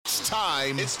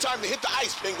It's time to hit the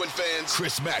ice, Penguin fans.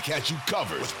 Chris Mack has you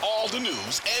covered With all the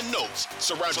news and notes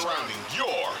surrounding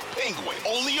your Penguin.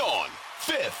 Only on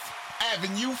Fifth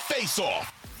Avenue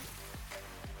Face-Off.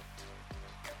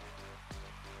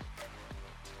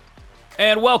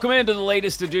 And welcome into the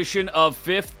latest edition of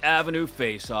Fifth Avenue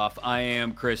Face-Off. I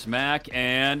am Chris Mack,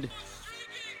 and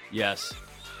yes.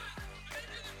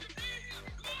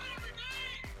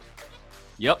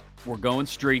 Yep, we're going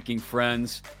streaking,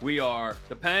 friends. We are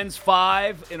the Pens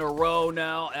 5 in a row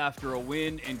now after a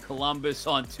win in Columbus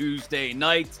on Tuesday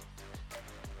night.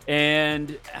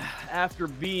 And after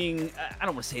being, I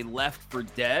don't want to say left for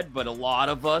dead, but a lot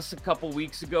of us a couple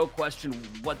weeks ago questioned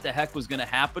what the heck was going to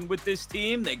happen with this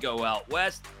team. They go out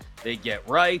west, they get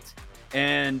right,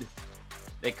 and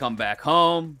they come back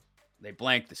home. They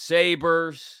blank the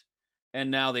Sabres,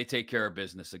 and now they take care of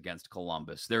business against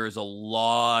Columbus. There is a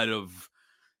lot of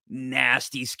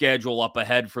nasty schedule up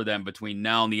ahead for them between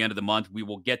now and the end of the month. We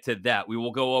will get to that. We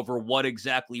will go over what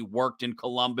exactly worked in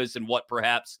Columbus and what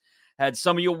perhaps had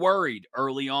some of you worried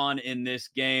early on in this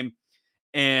game,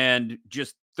 and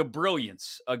just the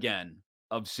brilliance again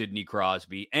of Sidney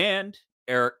Crosby and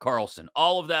Erik Karlsson.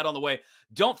 All of that on the way.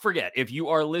 Don't forget, if you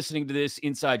are listening to this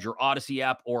inside your Odyssey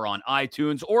app or on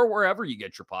iTunes or wherever you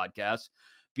get your podcasts,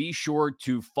 be sure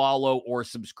to follow or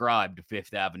subscribe to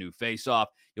Fifth Avenue Face-Off.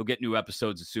 You'll get new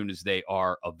episodes as soon as they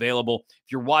are available.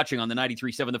 If you're watching on the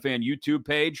 93.7 The Fan YouTube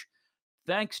page,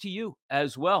 thanks to you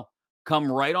as well. Come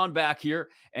right on back here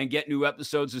and get new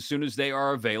episodes as soon as they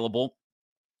are available.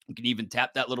 You can even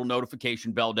tap that little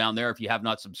notification bell down there if you have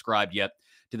not subscribed yet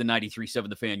to the 93.7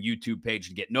 The Fan YouTube page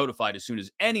to get notified as soon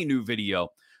as any new video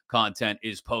content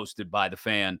is posted by The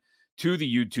Fan to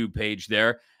the YouTube page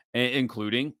there,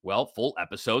 including, well, full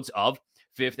episodes of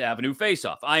Fifth Avenue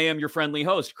Face-Off. I am your friendly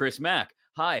host, Chris Mack.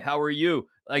 Hi, how are you?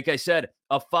 Like I said,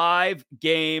 a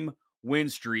 5-game win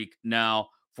streak now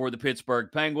for the Pittsburgh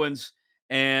Penguins.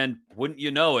 And wouldn't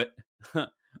you know it,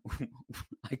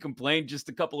 I complained just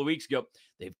a couple of weeks ago,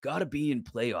 they've got to be in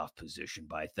playoff position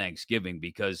by Thanksgiving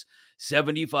because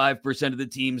 75% of the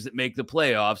teams that make the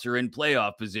playoffs are in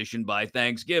playoff position by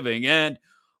Thanksgiving. And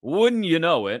wouldn't you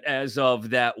know it, as of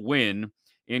that win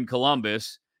in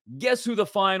Columbus, guess who the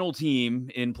final team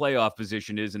in playoff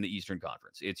position is in the Eastern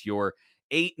Conference? It's your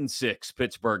 8-6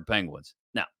 Pittsburgh Penguins.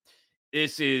 Now,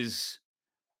 this is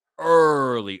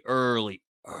early.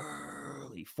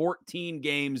 14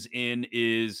 games in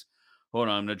is, hold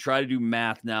on, I'm going to try to do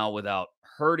math now without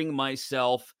hurting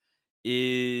myself,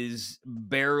 is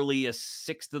barely a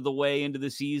sixth of the way into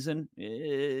the season.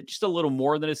 Just a little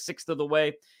more than a sixth of the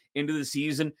way into the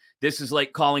season. This is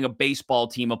like calling a baseball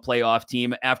team a playoff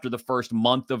team after the first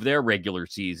month of their regular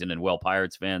season. And well,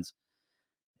 Pirates fans,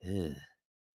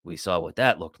 we saw what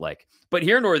that looked like. But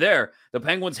here nor there, the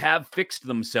Penguins have fixed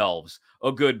themselves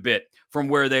a good bit from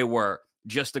where they were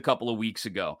just a couple of weeks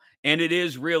ago. And it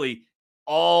is really,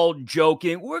 all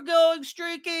joking, we're going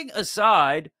streaking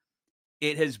aside,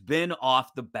 it has been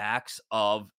off the backs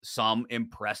of some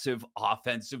impressive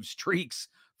offensive streaks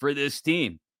for this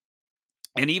team.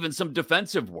 And even some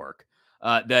defensive work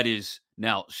that is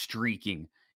now streaking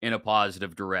in a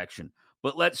positive direction.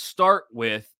 But let's start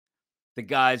with the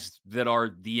guys that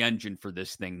are the engine for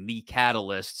this thing, the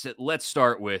catalysts. Let's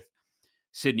start with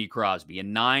Sidney Crosby, a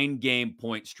 9-game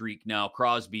point streak now.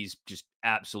 Crosby's just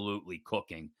absolutely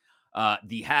cooking.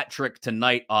 The hat trick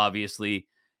tonight, obviously.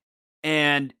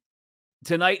 And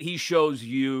tonight he shows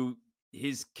you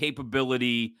his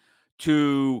capability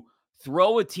to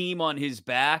throw a team on his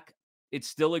back. It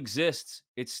still exists.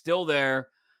 It's still there.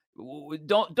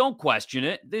 Don't question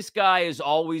it. This guy is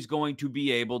always going to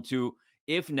be able to,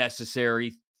 if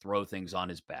necessary, throw things on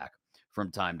his back from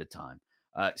time to time.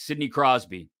 Sidney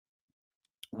Crosby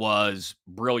was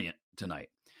brilliant tonight.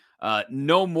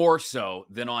 No more so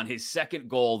than on his second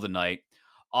goal of the night,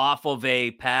 off of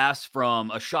a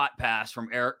shot pass from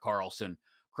Erik Karlsson.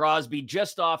 Crosby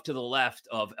just off to the left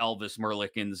of Elvis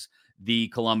Merlikins, the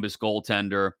Columbus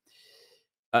goaltender.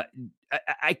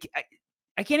 I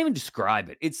can't even describe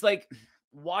it. It's like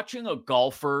watching a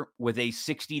golfer with a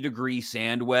 60-degree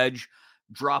sand wedge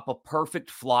drop a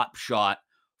perfect flop shot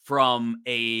from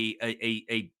a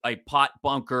pot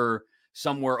bunker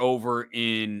somewhere over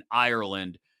in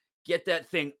Ireland, get that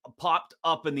thing popped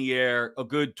up in the air, a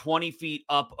good 20 feet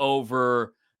up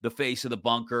over the face of the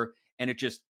bunker, and it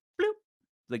just bloop,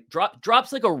 like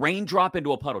drops like a raindrop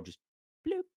into a puddle, just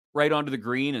bloop, right onto the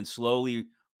green and slowly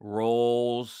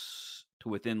rolls to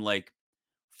within like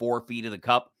 4 feet of the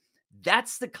cup.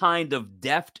 That's the kind of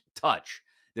deft touch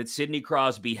that Sidney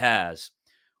Crosby has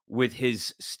with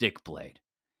his stick blade.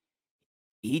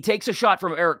 he takes a shot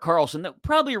from Erik Karlsson that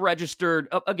probably registered,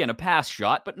 again, a pass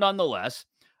shot, but nonetheless,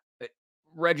 it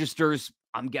registers,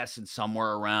 I'm guessing,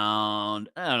 somewhere around,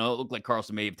 I don't know, it looked like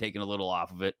Karlsson may have taken a little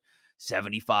off of it,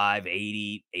 75,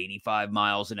 80, 85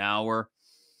 miles an hour.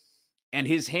 And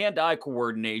his hand-eye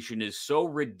coordination is so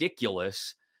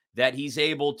ridiculous that he's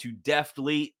able to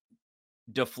deftly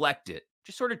deflect it,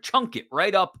 just sort of chunk it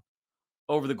right up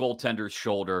over the goaltender's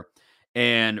shoulder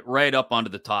and right up onto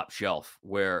the top shelf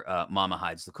where Mama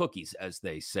hides the cookies, as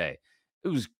they say. It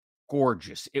was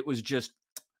gorgeous. It was just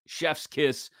chef's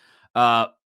kiss.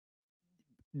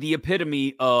 The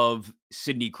epitome of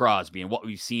Sidney Crosby and what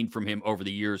we've seen from him over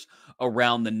the years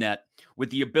around the net, with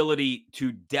the ability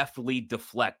to deftly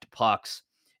deflect pucks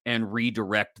and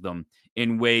redirect them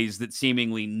in ways that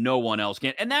seemingly no one else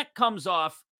can. And that comes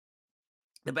off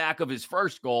the back of his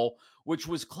first goal, which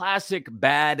was classic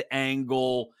bad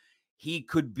angle. He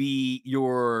could be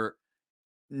your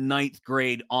ninth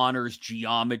grade honors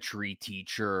geometry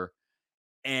teacher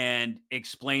and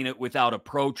explain it without a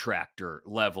protractor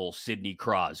level Sidney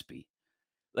Crosby.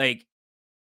 Like,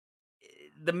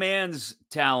 the man's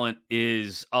talent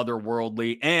is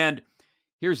otherworldly. And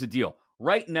here's the deal.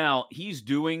 Right now, he's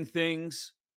doing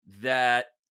things that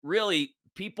really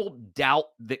people doubt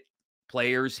that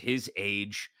players his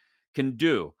age can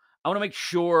do. I want to make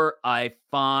sure I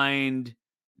find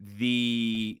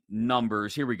the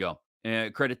numbers. Here we go.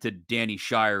 Credit to Danny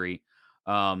Shirey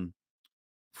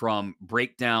from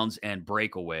Breakdowns and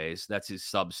Breakaways. That's his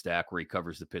Substack where he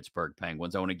covers the Pittsburgh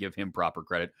Penguins. I want to give him proper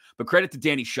credit. But credit to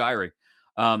Danny Shirey.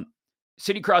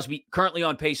 Sidney Crosby currently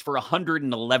on pace for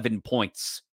 111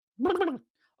 points.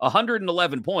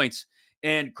 111 points.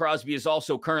 And Crosby is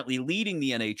also currently leading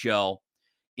the NHL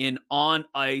in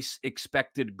on-ice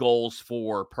expected goals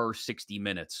for per 60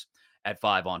 minutes at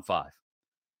 5-on-5.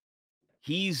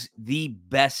 He's the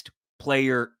best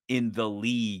player in the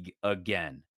league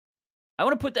again. I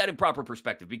want to put that in proper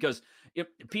perspective because if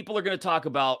people are going to talk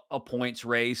about a points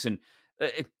race and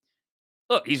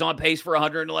look, he's on pace for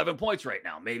 111 points right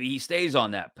now. Maybe he stays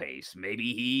on that pace.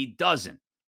 Maybe he doesn't.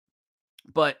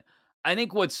 But I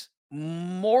think what's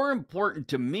more important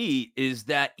to me is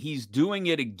that he's doing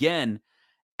it again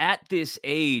at this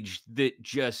age that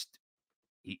just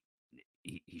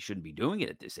he shouldn't be doing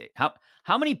it at this age.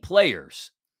 How many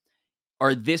players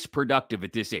are this productive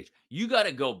at this age? You got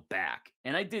to go back.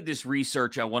 And I did this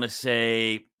research, I want to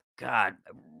say, God,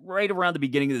 right around the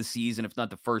beginning of the season, if not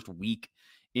the first week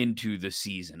into the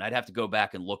season. I'd have to go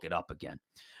back and look it up again.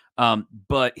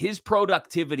 But his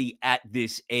productivity at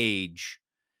this age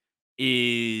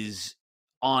is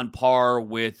on par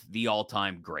with the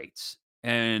all-time greats.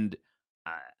 And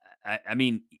I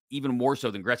mean, even more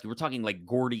so than Gretzky. We're talking like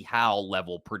Gordie Howe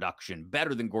level production,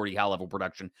 better than Gordie Howe level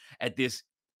production at this,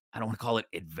 I don't want to call it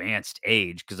advanced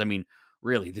age, because I mean,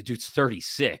 really, the dude's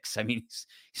 36. I mean,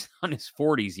 he's not in his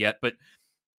 40s yet, but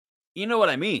you know what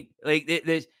I mean? Like,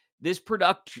 this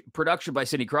production by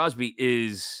Sidney Crosby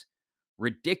is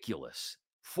ridiculous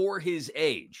for his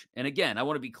age. And again, I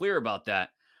want to be clear about that.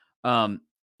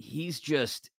 He's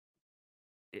just,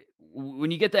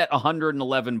 when you get that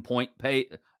 111 point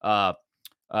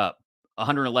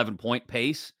 111 point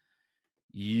pace,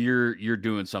 you're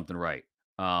doing something right.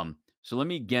 So let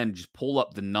me again just pull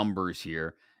up the numbers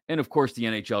here. And of course, the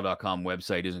NHL.com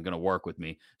website isn't going to work with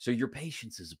me, so your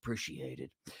patience is appreciated.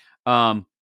 Right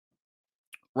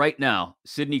now,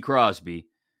 Sidney Crosby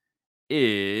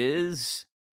is,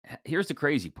 here's the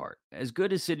crazy part. As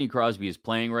good as Sidney Crosby is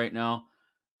playing right now,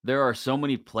 there are so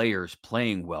many players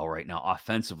playing well right now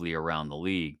offensively around the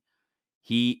league.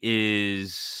 He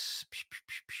is,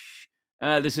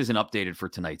 this isn't updated for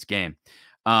tonight's game,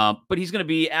 but he's going to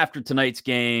be, after tonight's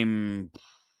game,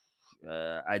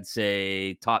 I'd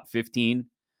say top 15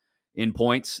 in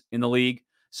points in the league,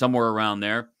 somewhere around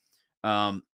there.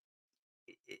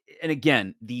 And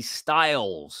again, the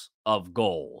styles of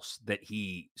goals that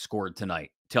he scored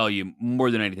tonight tell you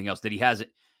more than anything else that he has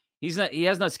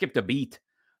not skipped a beat.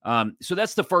 So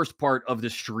that's the first part of the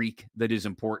streak that is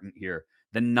important here.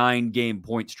 The 9-game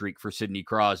point streak for Sidney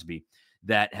Crosby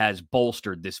that has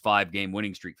bolstered this 5-game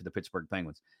winning streak for the Pittsburgh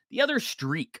Penguins. The other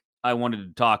streak I wanted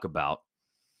to talk about,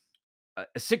 a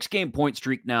 6-game point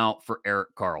streak now for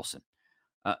Erik Karlsson.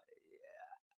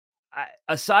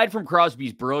 Aside from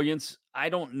Crosby's brilliance, I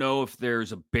don't know if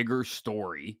there's a bigger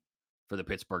story for the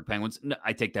Pittsburgh Penguins. No,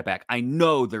 I take that back. I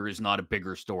know there is not a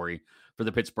bigger story for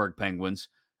the Pittsburgh Penguins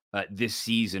this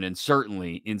season, and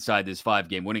certainly inside this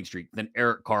 5-game winning streak, than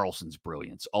Erik Karlsson's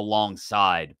brilliance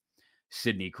alongside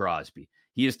Sidney Crosby.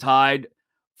 He is tied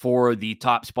for the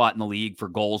top spot in the league for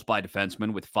goals by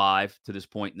defensemen with 5 to this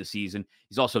point in the season.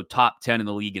 He's also top 10 in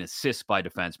the league in assists by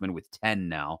defensemen with 10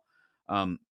 now.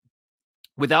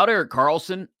 Without Erik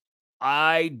Karlsson,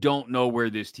 I don't know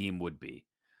where this team would be.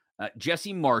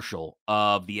 Jesse Marshall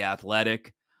of The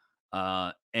Athletic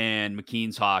and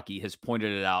McKean's Hockey has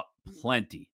pointed it out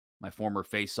plenty. My former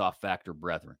face-off factor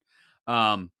brethren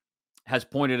has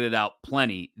pointed it out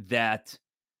plenty that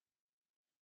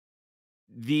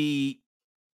the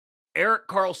Erik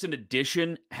Karlsson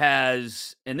addition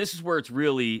has, and this is where it's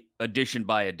really addition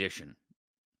by addition.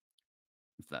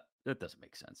 That doesn't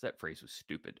make sense. That phrase was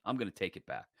stupid. I'm going to take it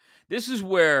back. This is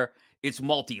where it's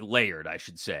multi-layered, I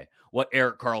should say, what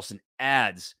Erik Karlsson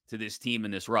adds to this team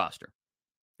and this roster.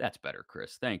 That's better,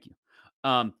 Chris. Thank you.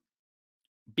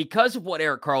 Because of what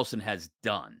Erik Karlsson has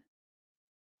done,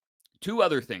 2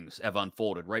 other things have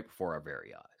unfolded right before our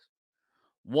very eyes.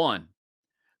 1,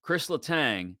 Chris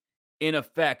Letang, in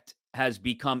effect, has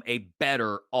become a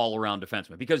better all-around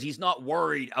defenseman because he's not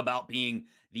worried about being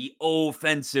the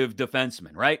offensive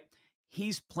defenseman, right?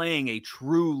 He's playing a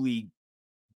truly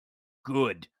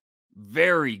good,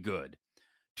 very good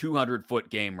 200-foot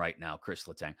game right now, Chris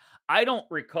Letang. I don't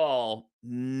recall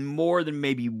more than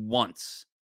maybe once,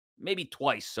 maybe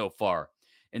twice so far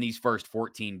in these first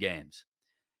 14 games,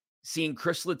 seeing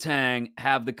Chris Letang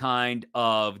have the kind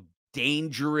of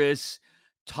dangerous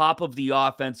top of the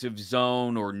offensive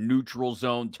zone or neutral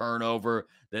zone turnover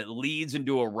that leads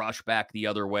into a rush back the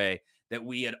other way that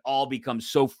we had all become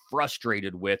so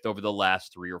frustrated with over the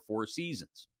last 3 or 4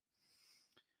 seasons.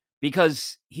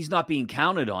 Because he's not being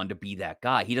counted on to be that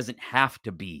guy. He doesn't have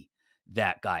to be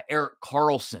that guy. Erik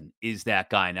Karlsson is that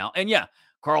guy now. And yeah,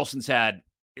 Karlsson's had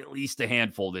at least a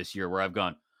handful this year where I've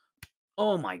gone,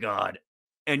 oh my God.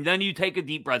 And then you take a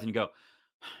deep breath and go,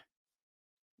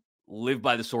 live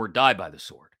by the sword, die by the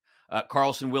sword.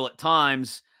 Karlsson will at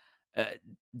times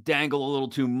dangle a little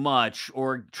too much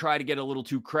or try to get a little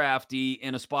too crafty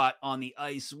in a spot on the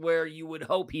ice where you would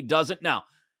hope he doesn't. Now,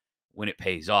 when it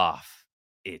pays off,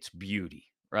 it's beauty,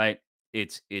 right?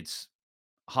 It's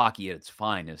hockey at its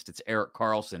finest. It's Erik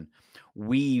Karlsson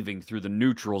weaving through the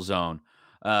neutral zone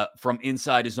from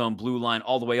inside his own blue line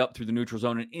all the way up through the neutral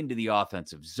zone and into the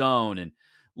offensive zone and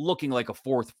looking like a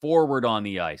fourth forward on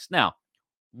the ice. Now,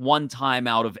 1 time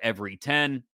out of every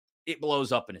 10, it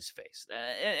blows up in his face.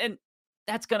 And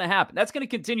that's going to happen. That's going to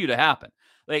continue to happen.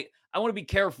 Like, I want to be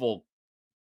careful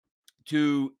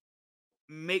to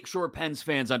make sure Pens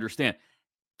fans understand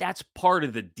that's part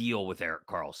of the deal with Erik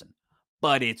Karlsson,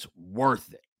 but it's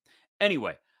worth it.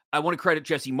 Anyway, I want to credit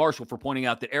Jesse Marshall for pointing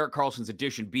out that Erik Karlsson's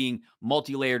addition, being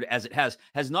multi-layered as it has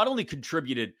not only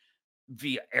contributed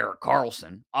via Erik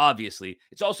Karlsson, obviously,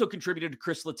 it's also contributed to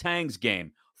Chris Letang's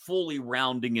game, fully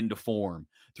rounding into form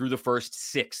through the first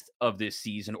 6th of this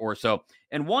season or so.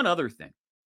 And one other thing,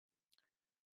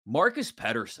 Marcus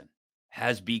Pettersson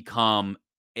has become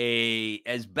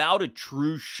as about a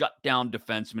true shutdown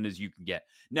defenseman as you can get.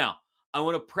 Now, I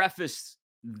want to preface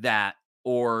that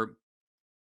or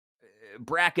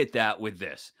bracket that with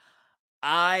this.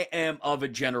 I am of a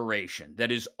generation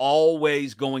that is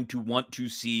always going to want to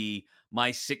see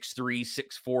my 6'3",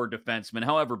 6'4" defenseman,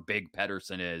 however big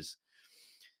Pettersson is,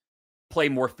 play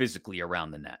more physically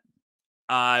around the net.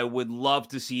 I would love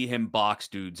to see him box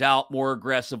dudes out more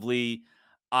aggressively.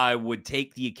 I would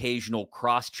take the occasional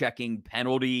cross-checking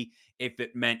penalty if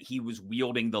it meant he was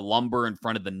wielding the lumber in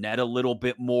front of the net a little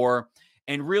bit more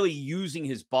and really using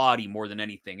his body more than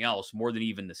anything else, more than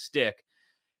even the stick,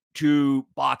 to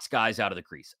box guys out of the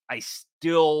crease. I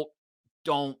still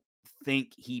don't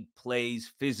think he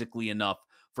plays physically enough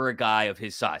for a guy of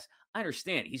his size. I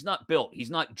understand he's not built, he's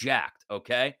not jacked,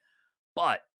 okay?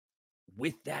 But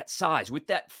with that size, with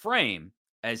that frame,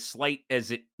 as slight as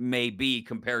it may be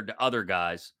compared to other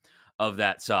guys of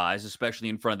that size, especially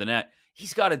in front of the net,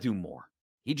 he's got to do more.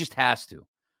 He just has to.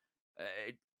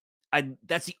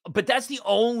 That's the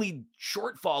only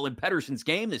shortfall in Pettersson's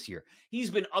game this year.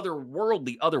 He's been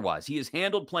otherworldly otherwise. He has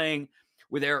handled playing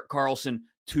with Erik Karlsson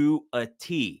to a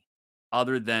T,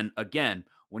 other than, again,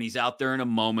 when he's out there in a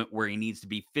moment where he needs to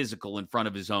be physical in front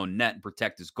of his own net and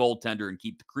protect his goaltender and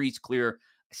keep the crease clear.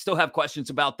 I still have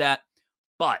questions about that,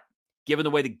 but given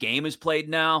the way the game is played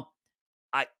now,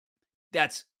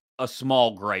 that's a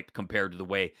small gripe compared to the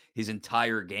way his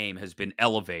entire game has been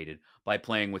elevated by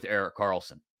playing with Erik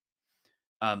Karlsson.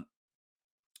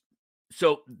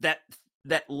 So that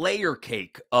layer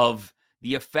cake of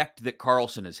the effect that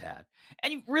Karlsson has had,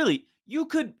 and you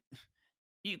could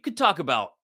talk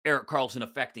about Erik Karlsson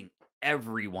affecting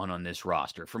everyone on this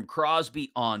roster from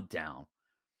Crosby on down.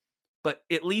 But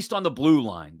at least on the blue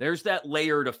line, there's that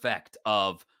layered effect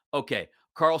of, okay,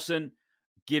 Karlsson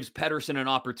gives Pettersson an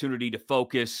opportunity to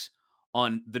focus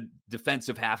on the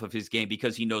defensive half of his game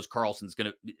because he knows Karlsson's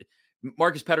going to.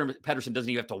 Marcus Pettersson doesn't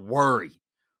even have to worry,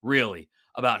 really,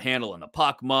 about handling the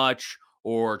puck much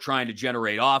or trying to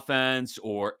generate offense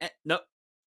or no,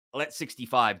 let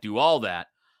 65 do all that.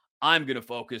 I'm going to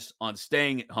focus on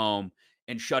staying at home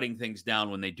and shutting things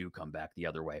down when they do come back the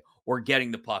other way or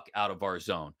getting the puck out of our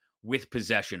zone with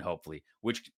possession, hopefully,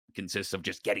 which consists of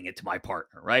just getting it to my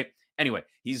partner, right? Anyway,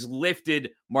 he's lifted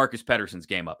Marcus Pettersson's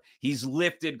game up. He's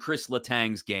lifted Chris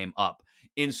Letang's game up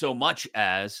in so much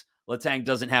as Letang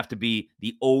doesn't have to be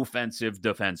the offensive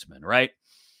defenseman, right?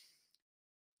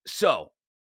 So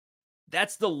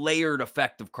that's the layered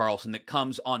effect of Karlsson that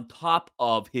comes on top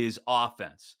of his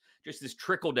offense. Just this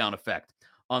trickle-down effect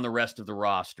on the rest of the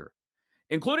roster,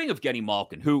 including of Evgeny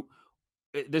Malkin, who,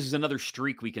 this is another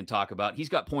streak we can talk about. He's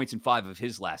got points in 5 of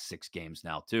his last 6 games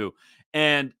now, too.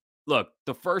 And look,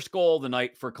 the first goal of the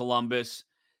night for Columbus,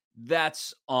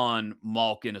 that's on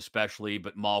Malkin especially,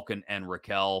 but Malkin and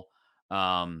Raquel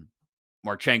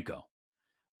Marchenko.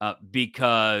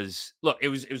 Because look, it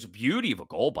was a beauty of a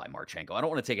goal by Marchenko. I don't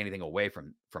want to take anything away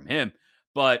from him,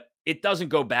 but it doesn't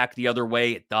go back the other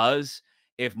way. It does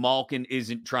if Malkin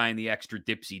isn't trying the extra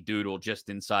dipsy doodle just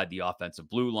inside the offensive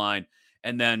blue line,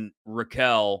 and then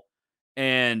Raquel,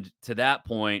 and to that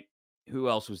point, who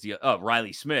else was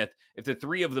Riley Smith? If the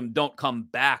three of them don't come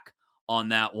back on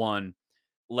that one,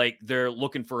 like they're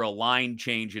looking for a line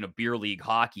change in a beer league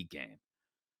hockey game,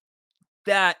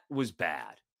 that was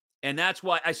bad. And that's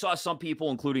why I saw some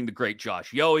people, including the great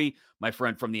Josh Yohe, my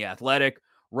friend from The Athletic,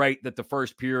 write that the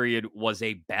first period was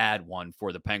a bad one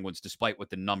for the Penguins, despite what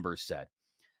the numbers said.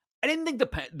 I didn't think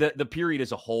the period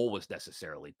as a whole was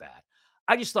necessarily bad.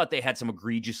 I just thought they had some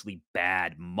egregiously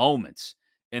bad moments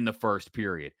in the first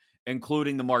period,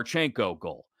 including the Marchenko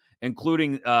goal,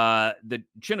 including the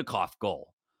Chinnikov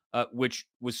goal, which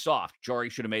was soft. Jari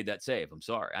should have made that save. I'm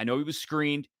sorry. I know he was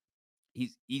screened.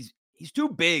 He's too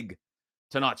big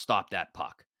to not stop that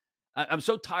puck. I'm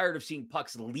so tired of seeing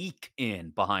pucks leak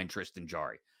in behind Tristan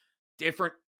Jari.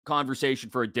 Different conversation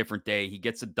for a different day. He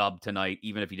gets a dub tonight,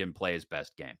 even if he didn't play his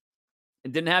best game.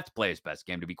 And didn't have to play his best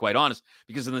game, to be quite honest,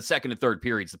 because in the second and third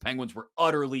periods, the Penguins were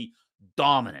utterly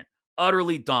dominant.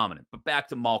 Utterly dominant. But back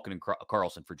to Malkin and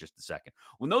Karlsson for just a second.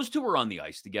 When those two were on the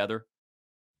ice together,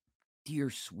 dear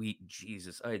sweet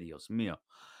Jesus, ay Dios mío,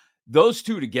 those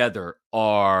two together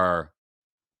are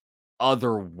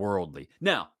otherworldly.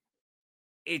 Now,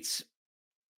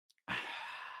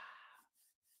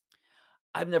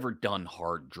 I've never done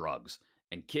hard drugs.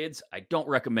 And kids, I don't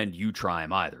recommend you try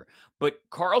them either. But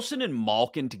Karlsson and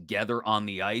Malkin together on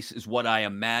the ice is what I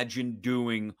imagine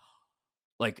doing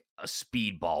like a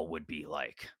speedball would be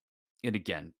like. And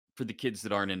again, for the kids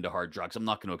that aren't into hard drugs, I'm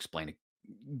not going to explain it.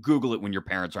 Google it when your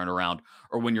parents aren't around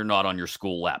or when you're not on your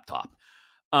school laptop.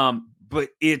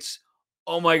 But it's,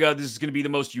 oh my God, this is going to be the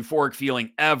most euphoric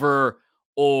feeling ever,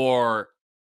 or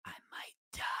I might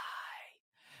die.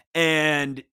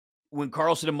 And when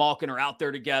Karlsson and Malkin are out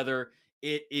there together,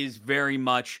 it is very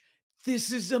much,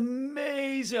 this is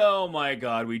amazing. Oh my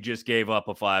God, we just gave up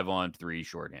a 5-on-3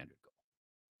 shorthanded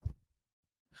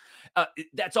goal.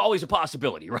 That's always a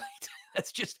possibility, right?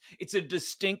 It's a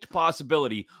distinct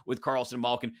possibility with Karlsson and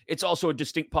Malkin. It's also a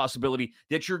distinct possibility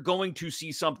that you're going to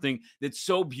see something that's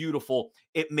so beautiful,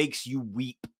 it makes you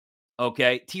weep,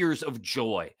 okay? Tears of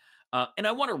joy. And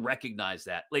I want to recognize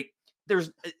that. Like,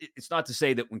 it's not to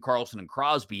say that when Karlsson and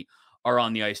Crosby are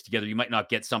on the ice together, you might not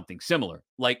get something similar,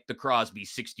 like the Crosby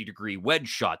 60-degree wedge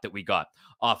shot that we got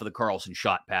off of the Karlsson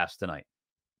shot pass tonight.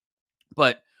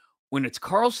 But when it's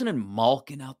Karlsson and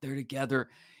Malkin out there together,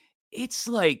 it's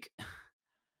like,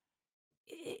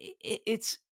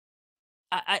 it's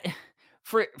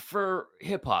for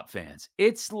hip hop fans,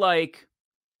 it's like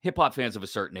hip hop fans of a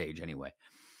certain age anyway.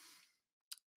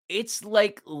 It's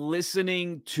like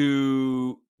listening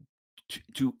to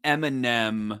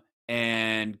Eminem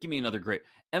and give me another great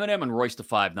Eminem and Royce da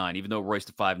 5'9", even though Royce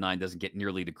da 5'9" doesn't get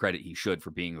nearly the credit he should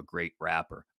for being a great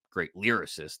rapper, great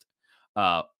lyricist.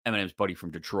 Eminem's buddy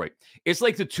from Detroit. It's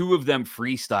like the two of them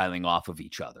freestyling off of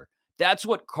each other. That's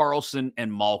what Karlsson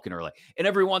and Malkin are like. And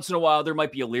every once in a while, there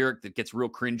might be a lyric that gets real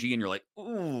cringy and you're like,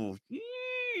 ooh.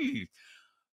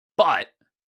 But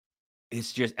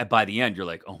it's just, by the end, you're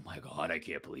like, oh my God, I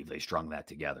can't believe they strung that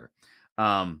together.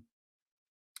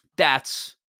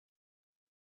 That's,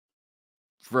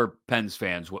 for Pens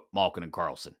fans, what Malkin and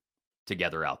Karlsson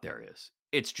together out there is.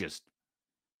 It's just,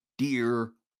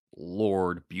 dear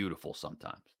Lord, beautiful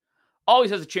sometimes.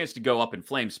 Always has a chance to go up in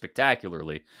flames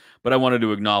spectacularly, but I wanted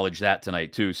to acknowledge that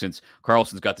tonight too, since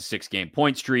Karlsson's got the 6-game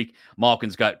point streak.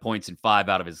 Malkin's got points in 5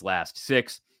 out of his last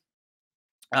 6.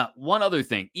 One other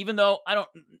thing, even though I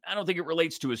don't think it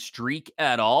relates to a streak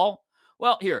at all.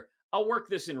 Well, here, I'll work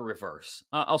this in reverse.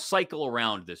 I'll cycle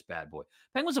around this bad boy.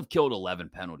 Penguins have killed 11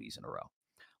 penalties in a row.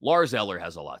 Lars Eller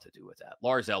has a lot to do with that.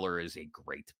 Lars Eller is a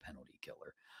great penalty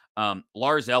killer.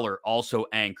 Lars Eller also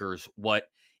anchors what,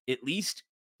 at least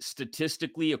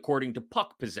statistically, according to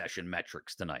puck possession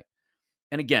metrics tonight.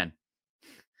 And again,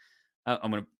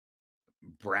 I'm going to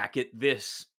bracket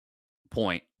this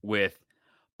point with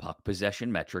puck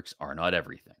possession metrics are not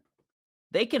everything.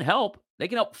 They can help. They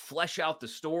can help flesh out the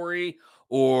story,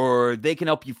 or they can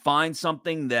help you find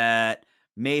something that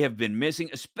may have been missing,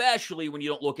 especially when you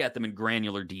don't look at them in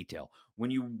granular detail.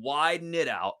 When you widen it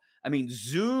out, I mean,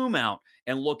 zoom out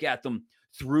and look at them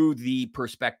through the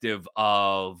perspective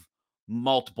of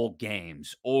multiple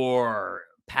games or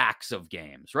packs of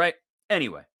games, right?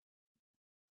 Anyway,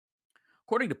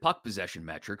 according to puck possession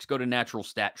metrics, go to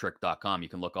naturalstattrick.com. You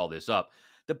can look all this up.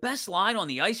 The best line on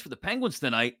the ice for the Penguins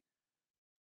tonight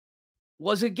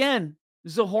was, again,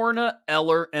 Zahorna,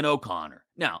 Eller, and O'Connor.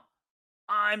 Now,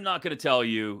 I'm not going to tell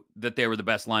you that they were the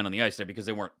best line on the ice there because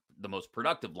they weren't the most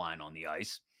productive line on the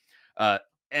ice.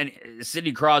 And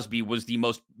Sidney Crosby was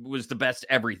the best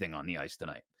everything on the ice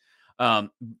tonight.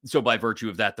 So by virtue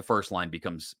of that, the first line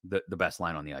becomes the best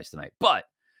line on the ice tonight. But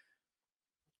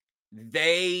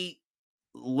they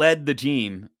led the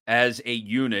team as a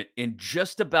unit in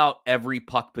just about every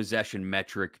puck possession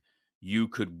metric you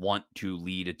could want to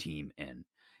lead a team in.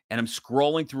 And I'm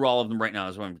scrolling through all of them right now.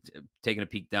 That's why I'm taking a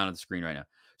peek down at the screen right now.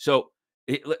 So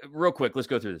real quick, let's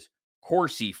go through this.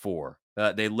 Corsi 4,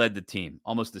 they led the team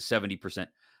almost to 70%.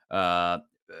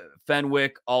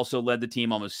 Fenwick also led the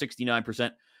team almost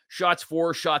 69%. Shots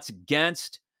for, shots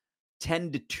against,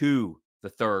 10-2, the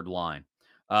third line.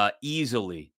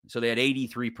 Easily. So they had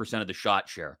 83% of the shot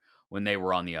share when they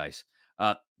were on the ice.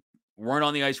 Weren't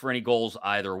on the ice for any goals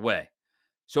either way.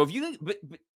 So if you, but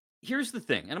here's the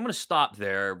thing, and I'm going to stop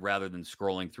there rather than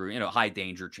scrolling through, high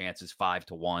danger chances,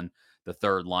 5-1, the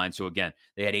third line. So again,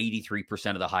 they had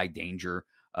 83% of the high danger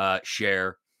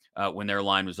share when their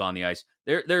line was on the ice.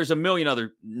 There's a million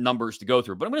other numbers to go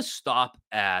through, but I'm going to stop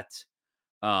at,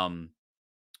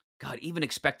 even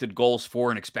expected goals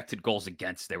for and expected goals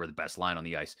against. They were the best line on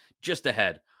the ice, just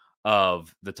ahead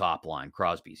of the top line,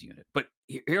 Crosby's unit. But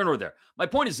here nor there. My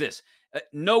point is this.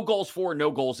 No goals for,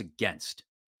 no goals against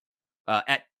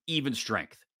at even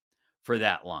strength for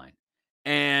that line.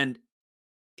 And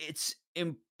it's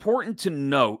important to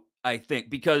note, I think,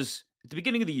 because at the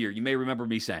beginning of the year, you may remember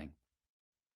me saying,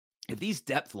 if these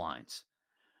depth lines,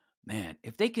 man,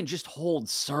 if they can just hold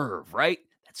serve, right?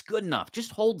 That's good enough.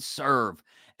 Just hold serve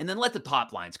and then let the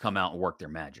top lines come out and work their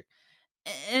magic.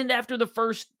 And after the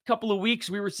first couple of weeks,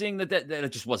 we were seeing that it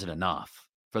just wasn't enough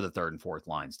for the third and fourth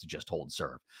lines to just hold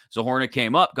serve. So Hornet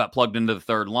came up, got plugged into the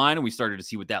third line, and we started to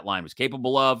see what that line was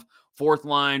capable of. Fourth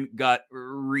line got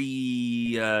retweaked.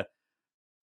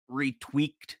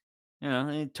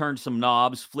 It turned some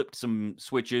knobs, flipped some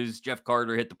switches. Jeff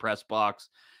Carter hit the press box,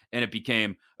 and it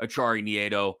became Achari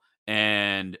Nieto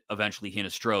and eventually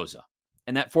Hinostroza.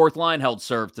 And that fourth line held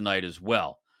serve tonight as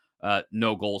well.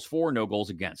 No goals for, no goals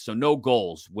against. So no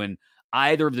goals when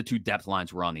either of the two depth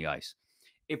lines were on the ice.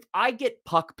 If I get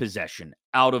puck possession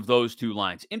out of those two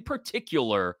lines, in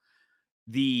particular,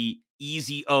 the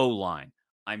easy O line,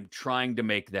 I'm trying to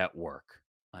make that work.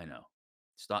 I know.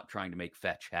 Stop trying to make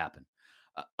fetch happen.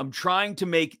 I'm trying to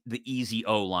make the easy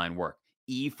O line work.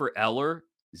 E for Eller,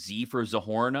 Z for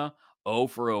Zahorna, O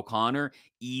for O'Connor,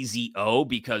 easy O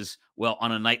because, well,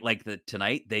 on a night like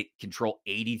tonight, they control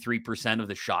 83% of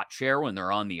the shot share when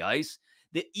they're on the ice.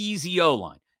 The easy O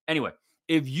line. Anyway,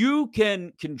 if you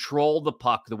can control the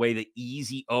puck the way the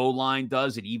easy O line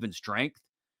does at even strength,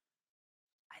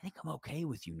 I think I'm okay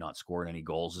with you not scoring any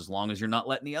goals as long as you're not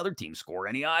letting the other team score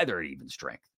any either at even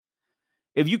strength.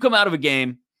 If you come out of a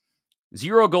game,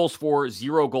 0 goals for,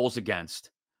 0 goals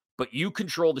against, but you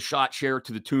control the shot share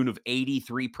to the tune of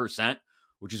 83%,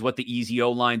 which is what the easy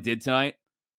O line did tonight,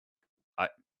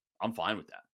 I'm fine with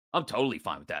that. I'm totally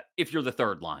fine with that. If you're the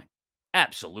third line,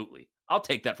 absolutely. I'll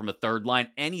take that from a third line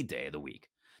any day of the week.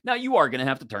 Now, you are going to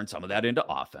have to turn some of that into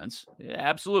offense. Yeah,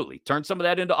 absolutely. Turn some of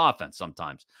that into offense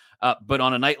sometimes. But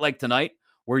on a night like tonight,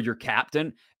 where your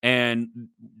captain and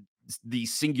the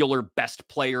singular best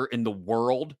player in the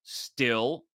world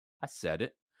still, I said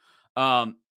it,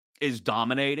 is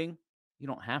dominating, you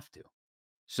don't have to.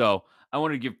 So I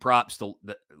want to give props to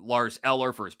Lars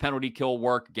Eller for his penalty kill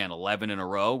work. Again, 11 in a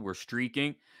row. We're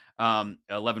streaking.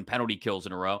 11 penalty kills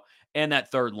in a row. And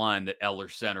that third line that Eller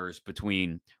centers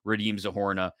between Radim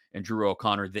Zahorna and Drew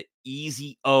O'Connor, the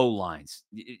easy O lines.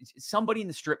 Somebody in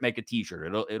the strip make a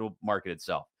t-shirt. It'll market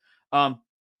itself.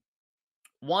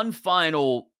 One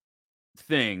final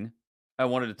thing I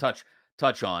wanted to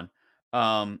touch on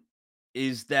um,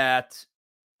 is that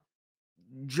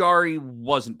Jari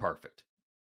wasn't perfect.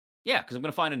 Yeah, because I'm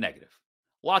going to find a negative.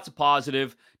 Lots of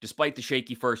positive, despite the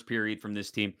shaky first period from this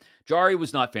team. Jari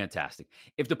was not fantastic.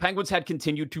 If the Penguins had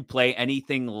continued to play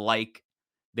anything like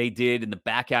they did in the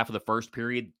back half of the first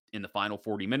period in the final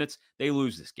 40 minutes, they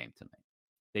lose this game tonight.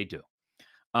 They do.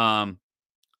 Um,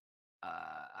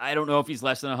 I don't know if he's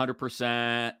less than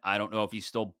 100%. I don't know if he's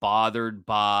still bothered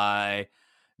by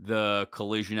the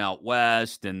collision out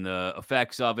west and the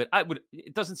effects of it.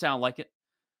 It doesn't sound like it.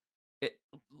 It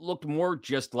looked more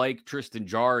just like Tristan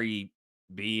Jarry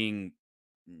being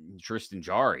Tristan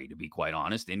Jarry, to be quite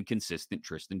honest, inconsistent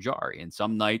Tristan Jarry. And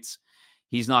some nights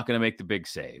he's not going to make the big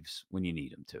saves when you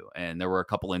need him to. And there were a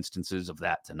couple instances of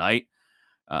that tonight.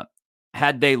 Uh,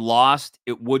 had they lost,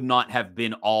 it would not have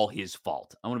been all his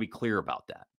fault. I want to be clear about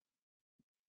that.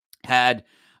 Had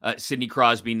Sidney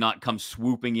Crosby not come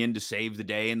swooping in to save the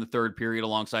day in the third period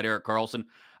alongside Erik Karlsson,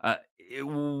 it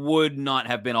would not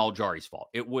have been all Jari's fault.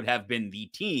 It would have been the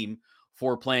team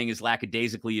for playing as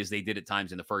lackadaisically as they did at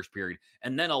times in the first period,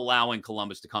 and then allowing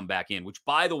Columbus to come back in, which,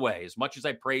 by the way, as much as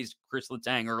I praised Chris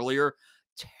Letang earlier,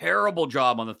 terrible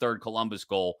job on the third Columbus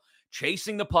goal,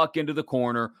 chasing the puck into the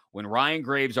corner when Ryan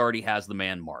Graves already has the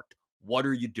man marked. What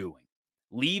are you doing?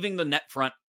 Leaving the net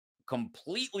front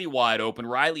completely wide open.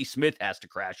 Riley Smith has to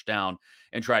crash down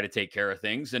and try to take care of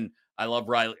things. And I love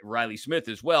Riley Smith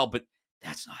as well, but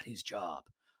that's not his job.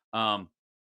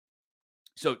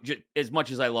 So as much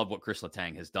as I love what Chris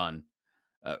Letang has done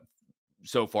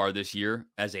so far this year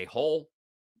as a whole,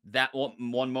 that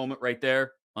one moment right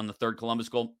there on the third Columbus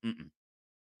goal,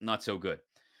 not so good.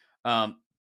 But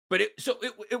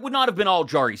it would not have been all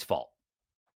Jari's fault.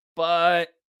 But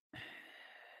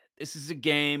this is a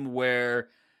game where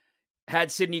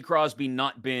had Sidney Crosby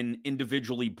not been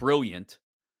individually brilliant,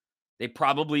 they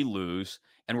probably lose.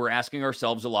 And we're asking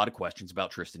ourselves a lot of questions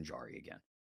about Tristan Jarry again.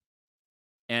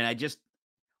 And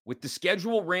with the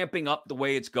schedule ramping up the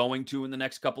way it's going to in the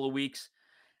next couple of weeks,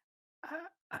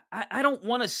 I don't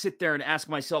want to sit there and ask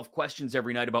myself questions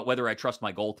every night about whether I trust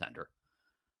my goaltender.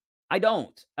 I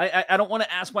don't. I don't want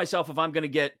to ask myself if I'm going to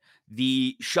get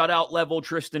the shutout level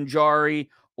Tristan Jarry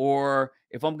or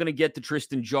if I'm going to get the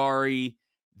Tristan Jarry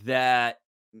that,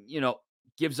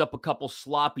 gives up a couple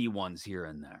sloppy ones here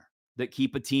and there that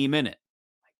keep a team in it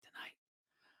like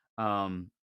tonight.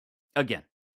 Again,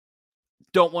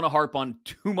 don't want to harp on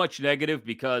too much negative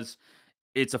because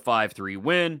it's a 5-3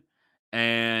 win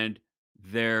and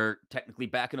they're technically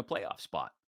back in a playoff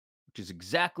spot, which is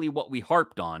exactly what we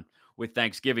harped on with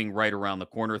Thanksgiving right around the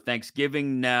corner.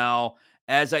 Thanksgiving now,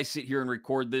 as I sit here and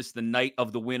record this, the night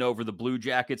of the win over the Blue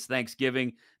Jackets,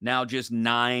 Thanksgiving now just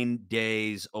 9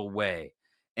 days away.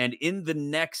 And in the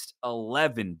next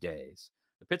 11 days,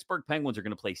 the Pittsburgh Penguins are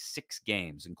going to play 6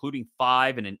 games, including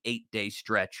 5 in an 8-day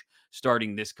stretch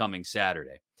starting this coming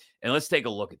Saturday. And let's take a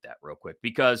look at that real quick,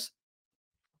 because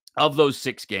of those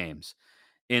 6 games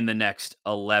in the next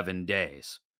 11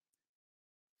 days,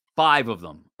 5 of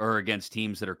them are against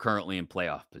teams that are currently in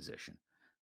playoff position.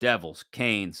 Devils,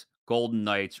 Canes, Golden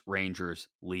Knights, Rangers,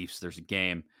 Leafs. There's a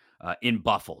game in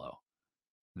Buffalo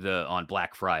on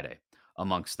Black Friday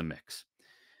amongst the mix.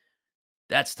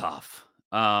 That's tough.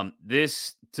 To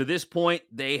this point,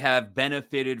 they have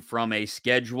benefited from a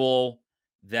schedule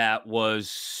that was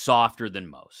softer than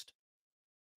most.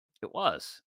 It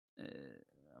was.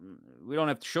 We don't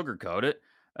have to sugarcoat it.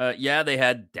 Yeah, they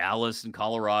had Dallas and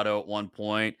Colorado at one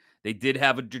point. They did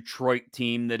have a Detroit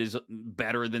team that is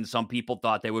better than some people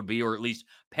thought they would be, or at least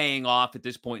paying off at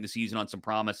this point in the season on some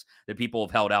promise that people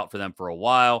have held out for them for a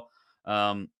while.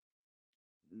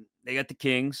 They got the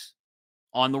Kings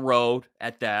on the road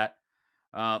at that.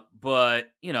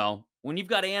 But, when you've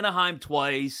got Anaheim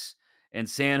twice and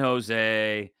San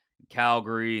Jose,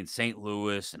 Calgary and St.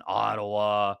 Louis and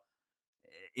Ottawa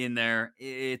in there,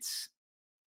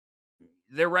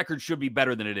 their record should be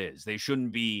better than it is. They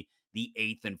shouldn't be the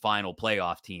 8th and final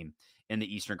playoff team in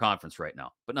the Eastern Conference right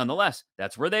now. But nonetheless,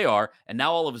 that's where they are. And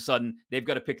now all of a sudden, they've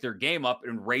got to pick their game up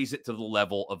and raise it to the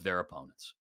level of their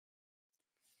opponents.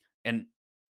 And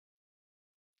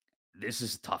this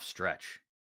is a tough stretch.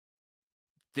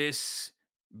 This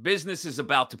business is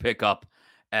about to pick up,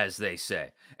 as they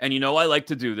say. And I like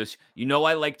to do this.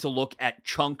 I like to look at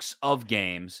chunks of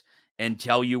games and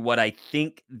tell you what I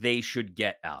think they should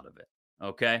get out of it.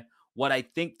 Okay? What I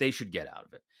think they should get out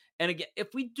of it. And again,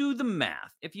 if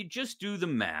you just do the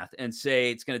math and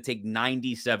say it's going to take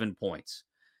 97 points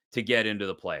to get into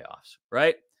the playoffs,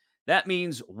 right? That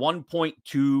means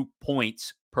 1.2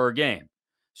 points per game.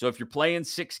 So if you're playing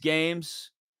 6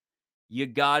 games, you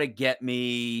got to get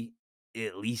me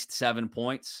at least 7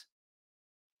 points.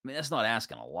 I mean, that's not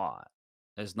asking a lot.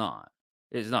 It's not.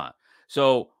 It's not.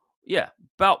 So, yeah,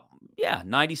 about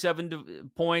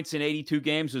 97 points in 82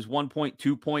 games is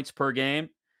 1.2 points per game.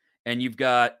 And you've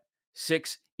got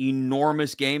 6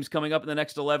 enormous games coming up in the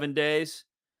next 11 days.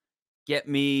 Get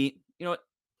me,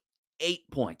 8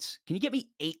 points. Can you get me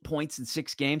 8 points in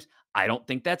 6 games? I don't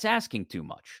think that's asking too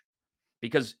much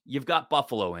because you've got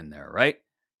Buffalo in there, right?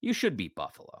 You should beat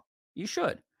Buffalo. You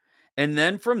should. And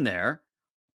then from there,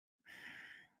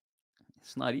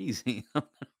 it's not easy. I'm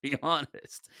going to be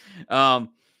honest.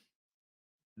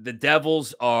 The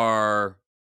Devils are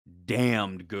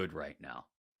damned good right now.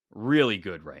 Really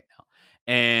good right now.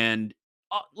 And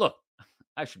look,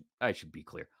 I should be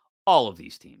clear. All of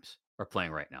these teams are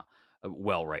playing right now.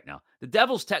 Well, right now. The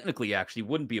Devils technically actually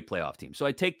wouldn't be a playoff team. So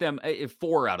I take them if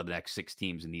 4 out of the next 6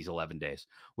 teams in these 11 days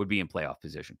would be in playoff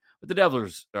position. But the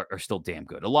Devils are still damn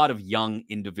good. A lot of young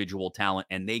individual talent,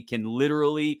 and they can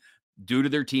literally, due to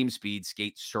their team speed,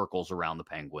 skate circles around the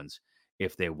Penguins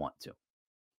if they want to.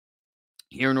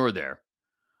 Here nor there.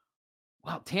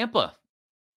 Wow, Tampa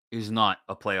is not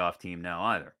a playoff team now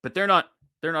either. But they're not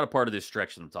a part of this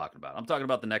stretch that I'm talking about. I'm talking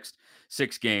about the next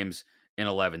 6 games in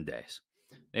 11 days.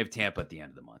 They have Tampa at the end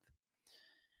of the month.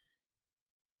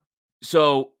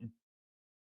 So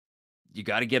you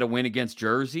got to get a win against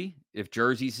Jersey. If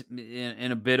Jersey's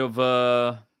in a bit of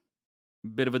a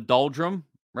doldrum,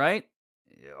 right?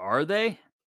 Are they?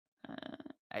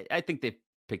 I think they've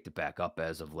picked it back up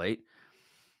as of late.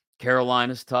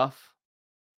 Carolina's tough.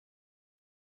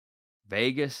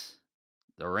 Vegas,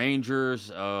 the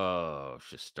Rangers,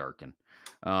 Shesterkin.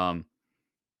 I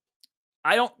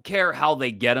don't care how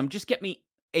they get them. Just get me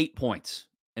 8 points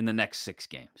in the next 6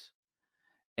 games.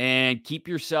 And keep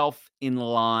yourself in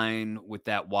line with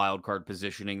that wild card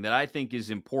positioning that I think is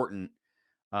important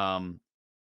to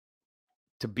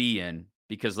be in.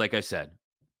 Because like I said,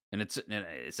 and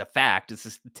it's a fact, it's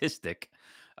a statistic,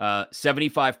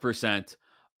 75%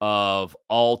 of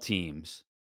all teams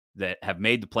that have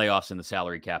made the playoffs in the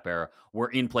salary cap era were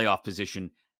in playoff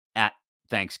position at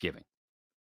Thanksgiving.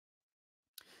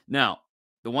 Now,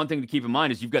 the one thing to keep in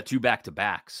mind is you've got 2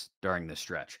 back-to-backs during this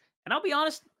stretch. And I'll be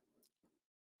honest,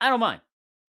 I don't mind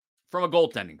from a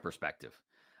goaltending perspective.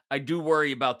 I do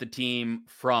worry about the team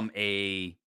from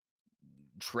a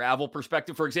travel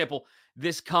perspective. For example,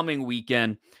 this coming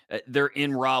weekend, they're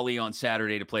in Raleigh on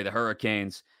Saturday to play the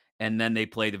Hurricanes, and then they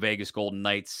play the Vegas Golden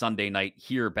Knights Sunday night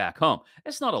here back home.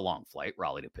 It's not a long flight,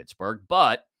 Raleigh to Pittsburgh,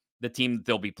 but the team that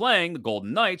they'll be playing, the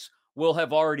Golden Knights, will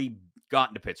have already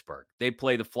gotten to Pittsburgh. They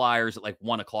play the Flyers at like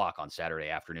 1 o'clock on Saturday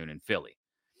afternoon in Philly.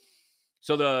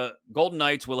 So the Golden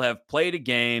Knights will have played a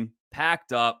game,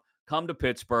 packed up, come to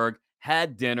Pittsburgh,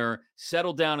 had dinner,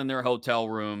 settled down in their hotel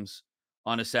rooms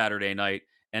on a Saturday night,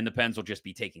 and the Pens will just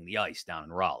be taking the ice down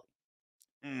in Raleigh.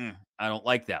 I don't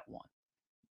like that one.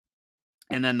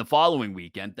 And then the following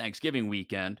weekend, Thanksgiving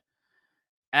weekend,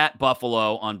 at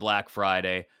Buffalo on Black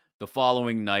Friday, the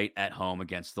following night at home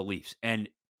against the Leafs. And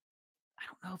I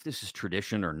don't know if this is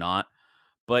tradition or not,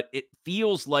 but it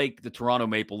feels like the Toronto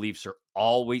Maple Leafs are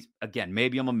always, again,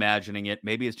 maybe I'm imagining it,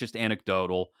 maybe it's just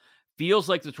anecdotal, feels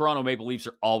like the Toronto Maple Leafs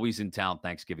are always in town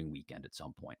Thanksgiving weekend at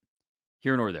some point.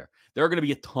 Here nor there. There are going to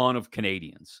be a ton of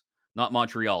Canadians, not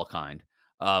Montreal kind,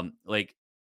 like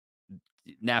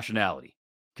nationality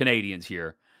Canadians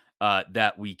here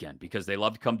that weekend because they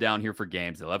love to come down here for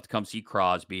games. They love to come see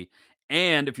Crosby.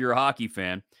 And if you're a hockey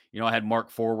fan, I had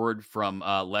Mark Forward from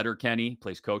Letterkenny,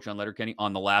 plays coach on Letterkenny,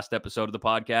 on the last episode of the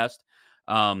podcast.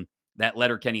 That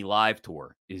Letterkenny live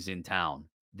tour is in town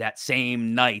that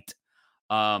same night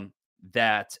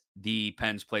that the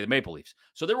Pens play the Maple Leafs.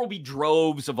 So there will be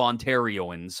droves of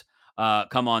Ontarians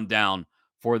come on down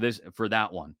for that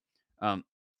one.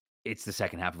 It's the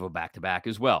second half of a back-to-back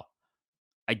as well.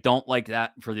 I don't like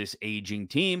that for this aging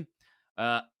team.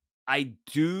 I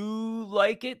do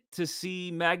like it to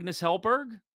see Magnus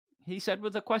Hellberg, he said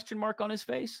with a question mark on his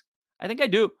face. I think I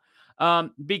do.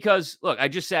 Because, look, I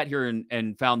just sat here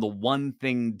and found the one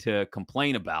thing to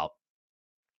complain about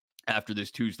after this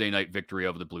Tuesday night victory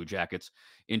over the Blue Jackets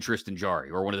in Tristan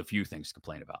Jarry, or one of the few things to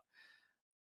complain about.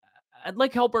 I'd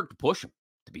like Hellberg to push him,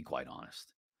 to be quite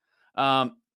honest.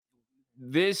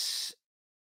 This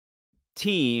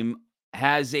team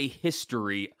has a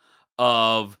history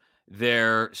of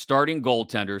their starting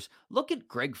goaltenders. Look at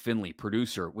Greg Finley,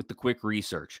 producer, with the quick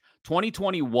research.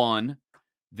 2021,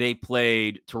 they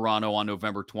played Toronto on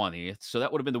November 20th. So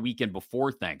that would have been the weekend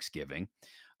before Thanksgiving,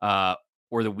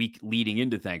 or the week leading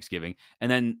into Thanksgiving.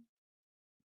 And then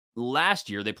Last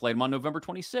year, they played them on November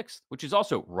 26th, which is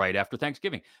also right after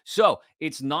Thanksgiving. So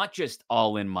it's not just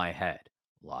all in my head.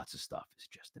 Lots of stuff is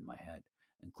just in my head,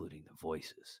 including the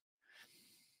voices.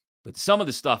 But some of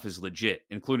the stuff is legit,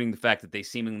 including the fact that they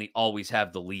seemingly always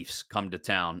have the Leafs come to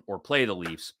town or play the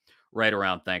Leafs right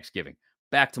around Thanksgiving.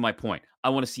 Back to my point. I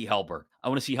want to see Hellberg. I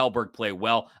want to see Hellberg play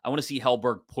well. I want to see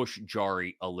Hellberg push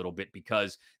Jari a little bit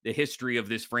because the history of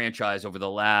this franchise over the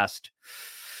last,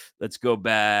 let's go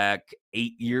back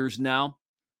 8 years now,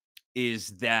 is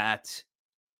that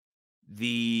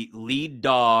the lead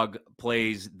dog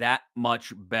plays that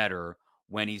much better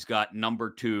when he's got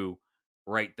number 2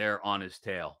 right there on his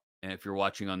tail. And if you're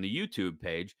watching on the YouTube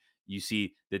page, you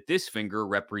see that this finger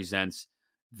represents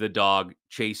the dog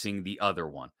chasing the other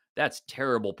one. That's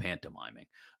terrible pantomiming.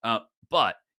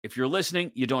 But if you're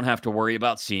listening, you don't have to worry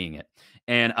about seeing it.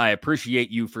 And I appreciate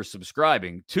you for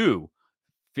subscribing to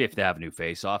Fifth Avenue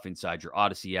Face Off inside your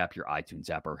Odyssey app, your iTunes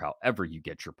app, or however you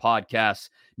get your podcasts.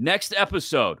 Next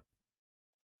episode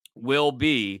will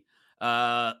be,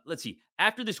 let's see,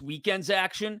 after this weekend's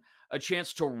action, a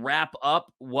chance to wrap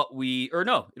up it'll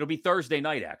be Thursday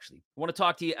night, actually. I want to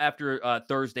talk to you after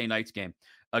Thursday night's game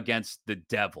against the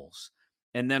Devils.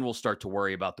 And then we'll start to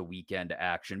worry about the weekend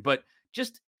action. But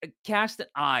just cast an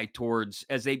eye towards,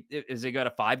 as they got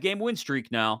a 5-game win streak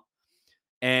now,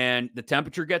 and the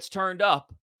temperature gets turned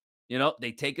up,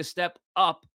 they take a step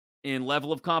up in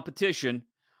level of competition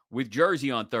with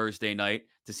Jersey on Thursday night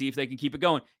to see if they can keep it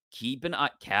going.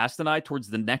 Cast an eye towards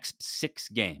the next 6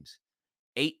 games.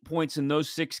 8 points in those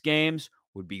 6 games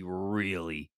would be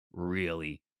really,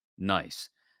 really nice.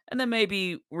 And then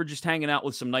maybe we're just hanging out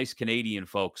with some nice Canadian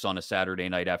folks on a Saturday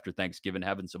night after Thanksgiving,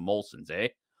 having some Molsons, eh?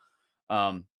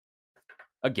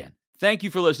 Again, thank you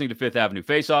for listening to Fifth Avenue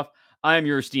Face Off. I am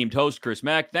your esteemed host, Chris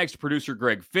Mack. Thanks to producer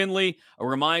Greg Finley. A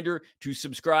reminder to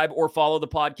subscribe or follow the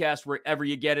podcast wherever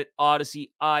you get it.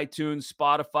 Odyssey, iTunes,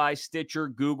 Spotify, Stitcher,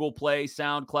 Google Play,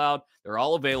 SoundCloud. They're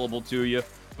all available to you,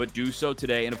 but do so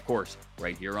today. And of course,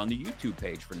 right here on the YouTube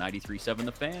page for 93.7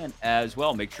 The Fan as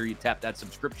well. Make sure you tap that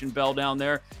subscription bell down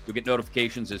there. You'll get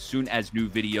notifications as soon as new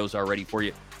videos are ready for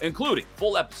you, including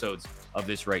full episodes of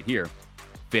this right here,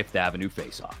 Fifth Avenue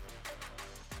Face Off.